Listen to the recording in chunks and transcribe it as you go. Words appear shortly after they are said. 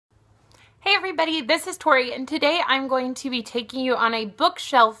Hey everybody, this is Tori, and today I'm going to be taking you on a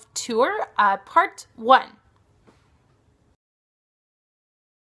bookshelf tour, part 1.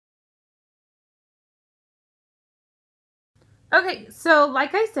 Okay, so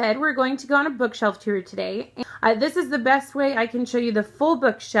like I said, we're going to go on a bookshelf tour today. This is the best way I can show you the full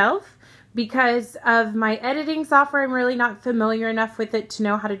bookshelf. Because of my editing software, I'm really not familiar enough with it to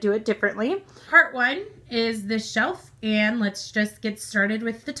know how to do it differently. Part 1 is this shelf, and let's just get started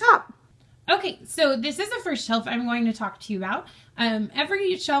with the top. Okay, so this is the first shelf I'm going to talk to you about.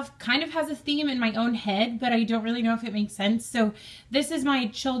 Every shelf kind of has a theme in my own head, but I don't really know if it makes sense. So this is my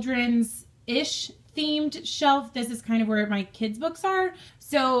children's-ish themed shelf. This is kind of where my kids' books are.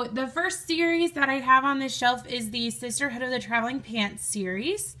 So the first series that I have on this shelf is the Sisterhood of the Traveling Pants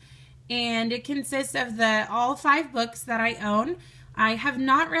series. And it consists of all 5 books that I own. I have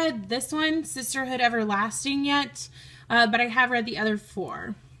not read this one, Sisterhood Everlasting, yet, but I have read the other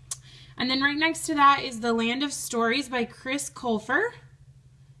 4. And then right next to that is The Land of Stories by Chris Colfer.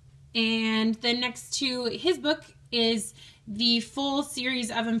 And then next to his book is the full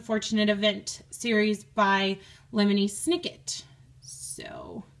series of Unfortunate Event series by Lemony Snicket.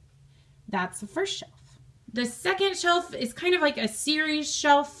 So that's the first shelf. The second shelf is kind of like a series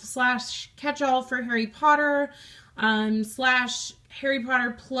shelf slash catch-all for Harry Potter, slash Harry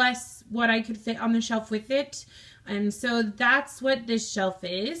Potter plus what I could fit on the shelf with it. So that's what this shelf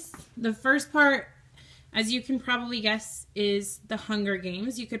is. The first part, as you can probably guess, is The Hunger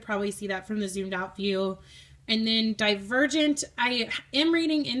Games. You could probably see that from the zoomed out view. And then Divergent, I am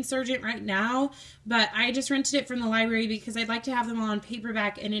reading Insurgent right now, but I just rented it from the library because I'd like to have them all on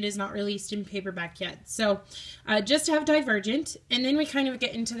paperback, and it is not released in paperback yet. So just have Divergent, and then we kind of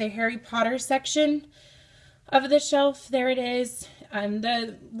get into the Harry Potter section of the shelf. There it is.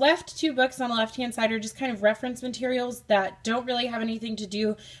 The left 2 books on the left-hand side are just kind of reference materials that don't really have anything to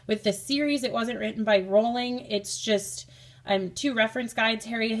do with the series. It wasn't written by Rowling. It's just 2 reference guides,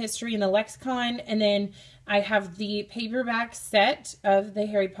 Harry History and the Lexicon, and then I have the paperback set of the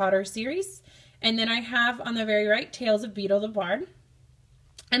Harry Potter series. And then I have on the very right, Tales of Beedle the Bard.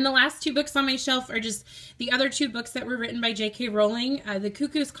 And the last 2 books on my shelf are just the other 2 books that were written by J.K. Rowling. The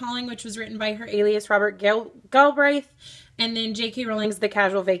Cuckoo's Calling, which was written by her alias Robert Galbraith, and then J.K. Rowling's The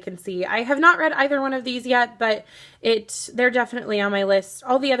Casual Vacancy. I have not read either one of these yet, but they're definitely on my list.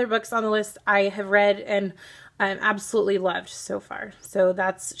 All the other books on the list I have read and absolutely loved so far. So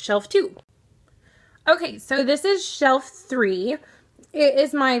that's shelf 2. Okay, so this is shelf 3. It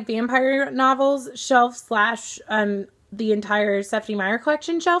is my vampire novels shelf slash the entire Stephenie Meyer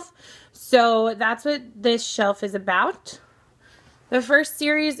collection shelf. So that's what this shelf is about. The first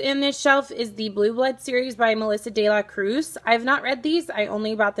series in this shelf is the Blue Blood series by Melissa De La Cruz. I have not read these. I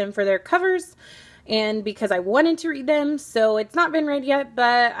only bought them for their covers and because I wanted to read them. So it's not been read yet,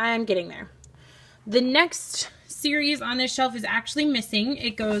 but I'm getting there. The next series on this shelf is actually missing.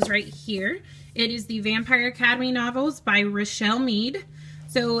 It goes right here. It is the Vampire Academy novels by Richelle Mead.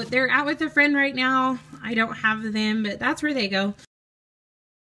 So they're out with a friend right now. I don't have them, but that's where they go.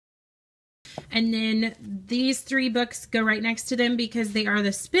 And then these 3 books go right next to them because they are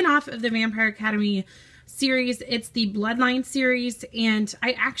the spin-off of the Vampire Academy series. It's the Bloodline series, and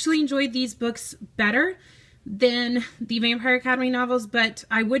I actually enjoyed these books better than the Vampire Academy novels, but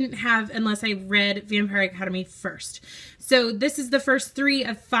I wouldn't have unless I read Vampire Academy first. So this is the first 3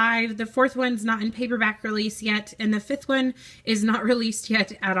 of 5. The 4th one's not in paperback release yet, and the 5th one is not released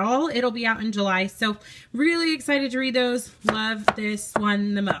yet at all. It'll be out in July, so really excited to read those. Love this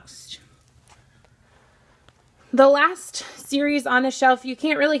one the most. The last series on the shelf, you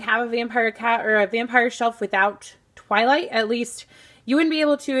can't really have a vampire shelf without Twilight. At least you wouldn't be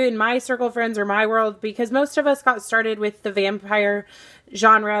able to in my circle of friends or my world, because most of us got started with the vampire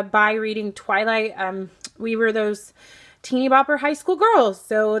genre by reading Twilight. We were those teeny bopper high school girls,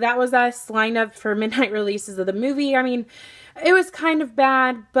 so that was us lined up for midnight releases of the movie. I mean, it was kind of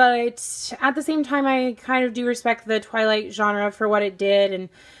bad, but at the same time, I kind of do respect the Twilight genre for what it did and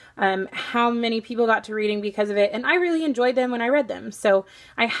how many people got to reading because of it, and I really enjoyed them when I read them. So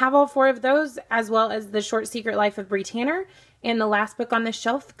I have all 4 of those, as well as The Short Secret Life of Bree Tanner, and the last book on the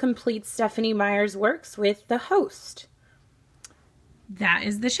shelf completes Stephenie Meyer's works with The Host. That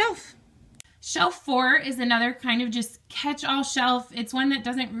is the shelf. Shelf 4 is another kind of just catch-all shelf. It's one that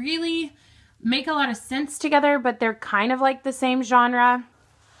doesn't really make a lot of sense together, but they're kind of like the same genre.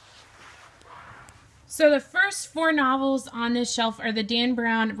 So the first 4 novels on this shelf are the Dan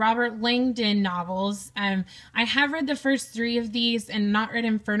Brown, Robert Langdon novels. I have read the first 3 of these and not read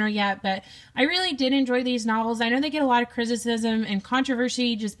Inferno yet, but I really did enjoy these novels. I know they get a lot of criticism and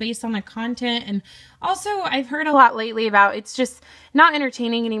controversy just based on the content, and also I've heard a lot lately about it's just not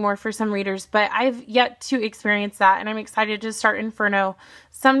entertaining anymore for some readers, but I've yet to experience that, and I'm excited to start Inferno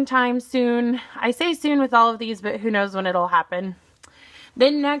sometime soon. I say soon with all of these, but who knows when it'll happen.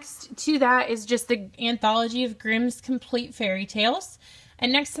 Then next to that is just the anthology of Grimm's Complete Fairy Tales.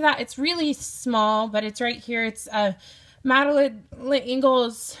 And next to that, it's really small, but it's right here. It's Madeline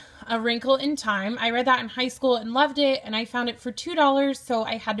L'Engle's A Wrinkle in Time. I read that in high school and loved it, and I found it for $2, so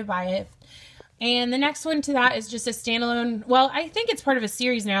I had to buy it. And the next one to that is just a standalone, well, I think it's part of a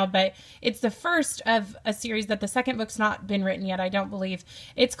series now, but it's the first of a series that the second book's not been written yet, I don't believe.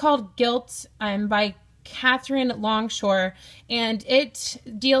 It's called Guilt by Catherine Longshore, and it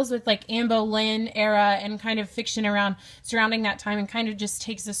deals with like Anne Boleyn era and kind of fiction surrounding that time, and kind of just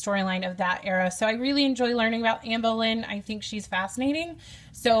takes the storyline of that era. So I really enjoy learning about Anne Boleyn. I think she's fascinating,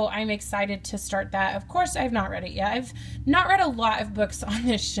 so I'm excited to start that. Of course, I've not read it yet. I've not read a lot of books on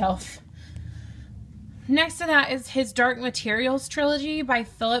this shelf. Next to that is his Dark Materials trilogy by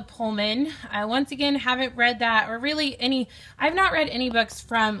Philip Pullman. I once again haven't read that, or really any, I've not read any books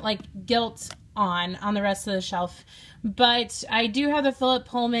from like Guilt on the rest of the shelf, but I do have the Philip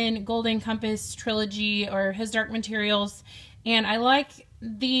Pullman Golden Compass trilogy, or his Dark Materials, and I like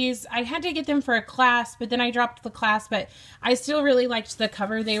these. I had to get them for a class, but then I dropped the class, but I still really liked the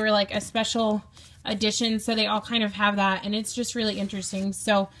cover. They were like a special edition, so they all kind of have that, and it's just really interesting,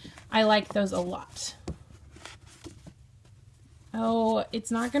 so I like those a lot. Oh,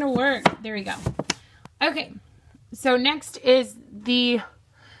 it's not gonna work. There we go. Okay, so next is the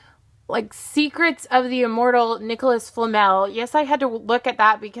Secrets of the Immortal Nicholas Flamel. Yes, I had to look at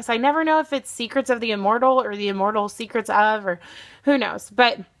that because I never know if it's Secrets of the Immortal or the Immortal Secrets of, or who knows.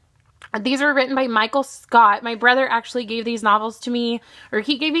 But these were written by Michael Scott. My brother actually gave these novels to me, or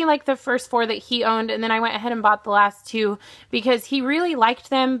he gave me like the first 4 that he owned, and then I went ahead and bought the last 2 because he really liked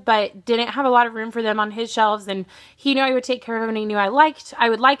them but didn't have a lot of room for them on his shelves, and he knew I would take care of them, and he knew I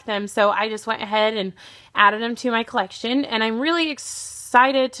would like them, so I just went ahead and added them to my collection, and I'm really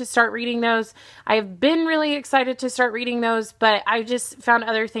excited to start reading those. I've been really excited to start reading those, but I just found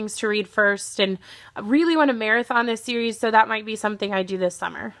other things to read first, and I really want to marathon this series, so that might be something I do this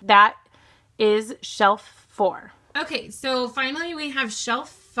summer. That is shelf 4. Okay, so finally we have shelf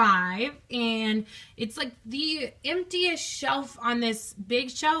 5, and it's like the emptiest shelf on this big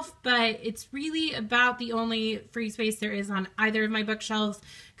shelf, but it's really about the only free space there is on either of my bookshelves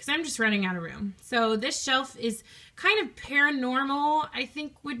because I'm just running out of room. So this shelf is kind of paranormal, I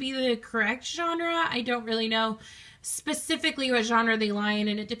think would be the correct genre. I don't really know specifically what genre they lie in,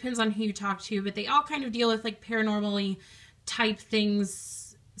 and it depends on who you talk to, but they all kind of deal with like paranormally type things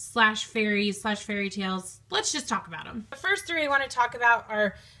 / fairies / fairy tales. Let's just talk about them. The first 3 I want to talk about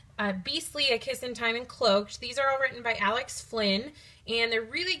are Beastly, A Kiss in Time, and Cloaked. These are all written by Alex Flynn, and they're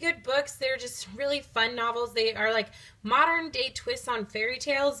really good books. They're just really fun novels. They are like modern day twists on fairy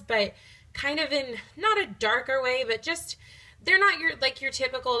tales, but kind of in not a darker way, but just they're not your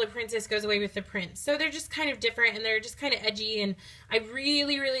typical the princess goes away with the prince. So they're just kind of different, and they're just kind of edgy, and I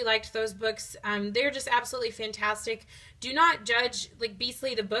really, really liked those books. They're just absolutely fantastic. Do not judge like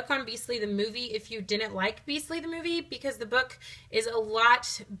Beastly the book on Beastly the movie if you didn't like Beastly the movie, because the book is a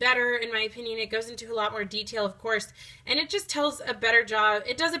lot better in my opinion. It goes into a lot more detail, of course, and it just does a better job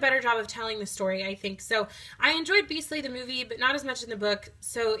of telling the story, I think. So I enjoyed Beastly the movie, but not as much in the book.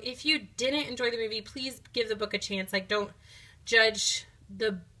 So if you didn't enjoy the movie, please give the book a chance. Like, don't judge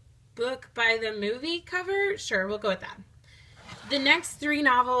the book by the movie cover. Sure, we'll go with that. The next 3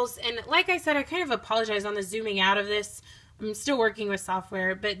 novels, and like I said, I kind of apologize on the zooming out of this. I'm still working with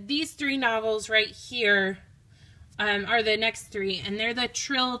software, but these 3 novels right here are the next 3, and they're the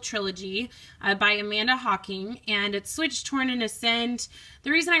Trill trilogy by Amanda Hocking, and it's Switch, Torn, and Ascend.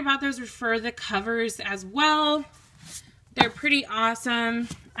 The reason I bought those were for the covers as well. They're pretty awesome.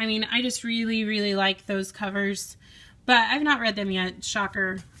 I mean, I just really, really like those covers, but I've not read them yet.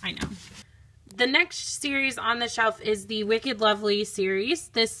 Shocker, I know. The next series on the shelf is the Wicked Lovely series.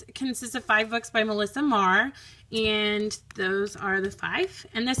 This consists of 5 books by Melissa Marr, and those are the 5.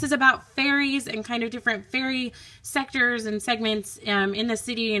 And this is about fairies and kind of different fairy sectors and segments in the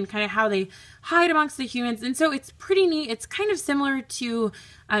city, and kind of how they hide amongst the humans. And so it's pretty neat. It's kind of similar to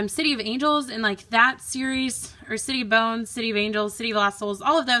City of Angels and like that series, or City of Bones, City of Angels, City of Lost Souls,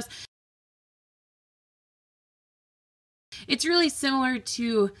 all of those. It's really similar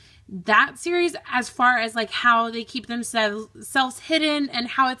to that series as far as like how they keep themselves hidden, and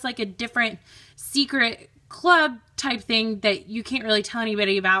how it's like a different secret club type thing that you can't really tell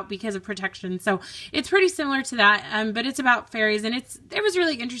anybody about because of protection. So it's pretty similar to that, but it's about fairies, and it was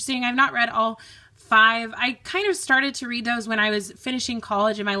really interesting. I've not read all 5. I kind of started to read those when I was finishing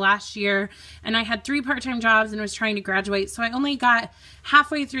college in my last year, and I had 3 part-time jobs and was trying to graduate, so I only got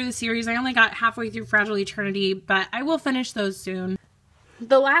halfway through the series. I only got halfway through Fragile Eternity, but I will finish those soon.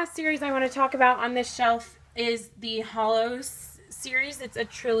 The last series I want to talk about on this shelf is the Hollows series. It's a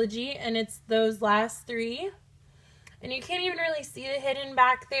trilogy, and it's those last 3. And you can't even really see the hidden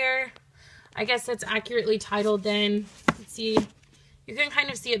back there. I guess it's accurately titled then. Let's see. You can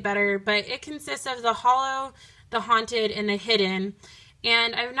kind of see it better, but it consists of the Hollow, the Haunted, and the Hidden.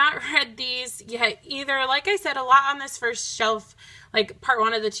 And I've not read these yet either. Like I said, a lot on this first shelf, like part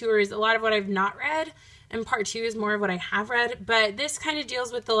 1 of the tour is a lot of what I've not read, and part 2 is more of what I have read. But this kind of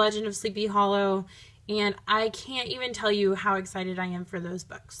deals with the Legend of Sleepy Hollow, and I can't even tell you how excited I am for those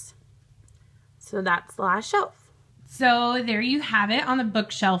books. So that's the last shelf. So there you have it on the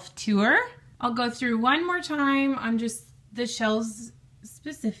bookshelf tour. I'll go through one more time on just the shelves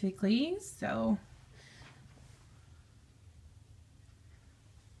specifically. So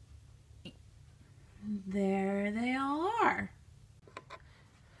there they all are.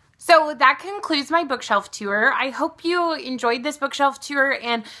 So that concludes my bookshelf tour. I hope you enjoyed this bookshelf tour,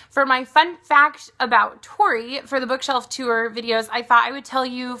 and for my fun fact about Tori for the bookshelf tour videos, I thought I would tell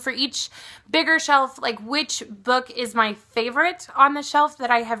you for each bigger shelf, like which book is my favorite on the shelf that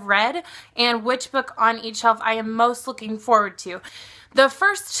I have read, and which book on each shelf I am most looking forward to. The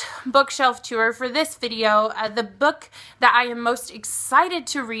first bookshelf tour for this video, the book that I am most excited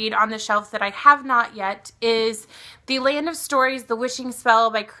to read on the shelf that I have not yet is The Land of Stories, The Wishing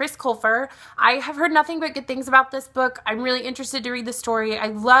Spell by Chris Colfer. I have heard nothing but good things about this book. I'm really interested to read the story. I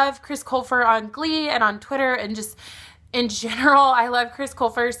love Chris Colfer on Glee and on Twitter, and just in general, I love Chris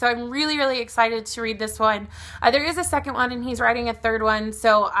Colfer, so I'm really, really excited to read this one. There is a second one, and he's writing a third one,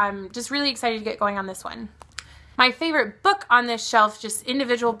 so I'm just really excited to get going on this one. My favorite book on this shelf, just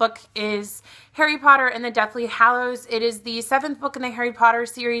individual book, is Harry Potter and the Deathly Hallows. It is the 7th book in the Harry Potter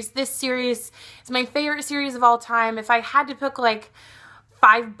series. This series is my favorite series of all time. If I had to pick like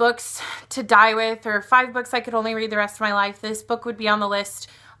 5 books to die with, or 5 books I could only read the rest of my life, this book would be on the list.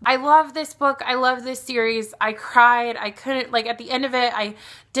 I love this book. I love this series. I cried. I couldn't, like, at the end of it, I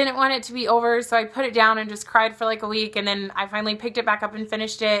didn't want it to be over, so I put it down and just cried for like a week, and then I finally picked it back up and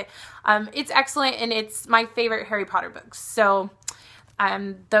finished it. It's excellent, and it's my favorite Harry Potter books. So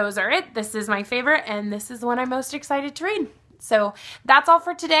those are it. This is my favorite, and this is the one I'm most excited to read. So that's all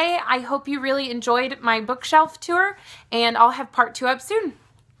for today. I hope you really enjoyed my bookshelf tour, and I'll have part 2 up soon.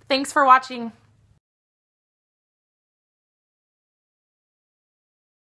 Thanks for watching.